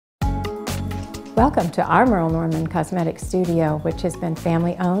Welcome to our Merle Norman Cosmetic Studio, which has been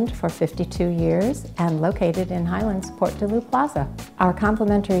family-owned for 52 years and located in Highlands Port Duluth Plaza. Our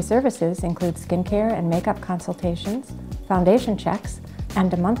complimentary services include skincare and makeup consultations, foundation checks,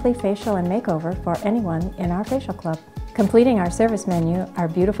 and a monthly facial and makeover for anyone in our facial club. Completing our service menu are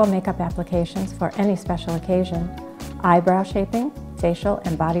beautiful makeup applications for any special occasion, eyebrow shaping, facial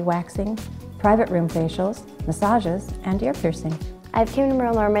and body waxing, private room facials, massages, and ear piercing. I've came to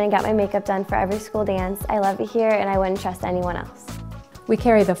Merle Norman and got my makeup done for every school dance. I love it here and I wouldn't trust anyone else. We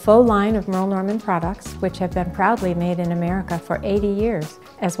carry the full line of Merle Norman products, which have been proudly made in America for 80 years,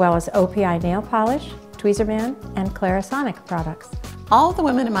 as well as OPI nail polish, Tweezerman, and Clarisonic products. All the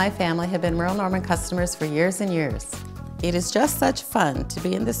women in my family have been Merle Norman customers for years and years. It is just such fun to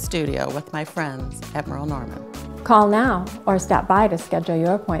be in the studio with my friends at Merle Norman. Call now or stop by to schedule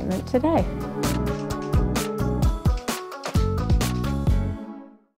your appointment today.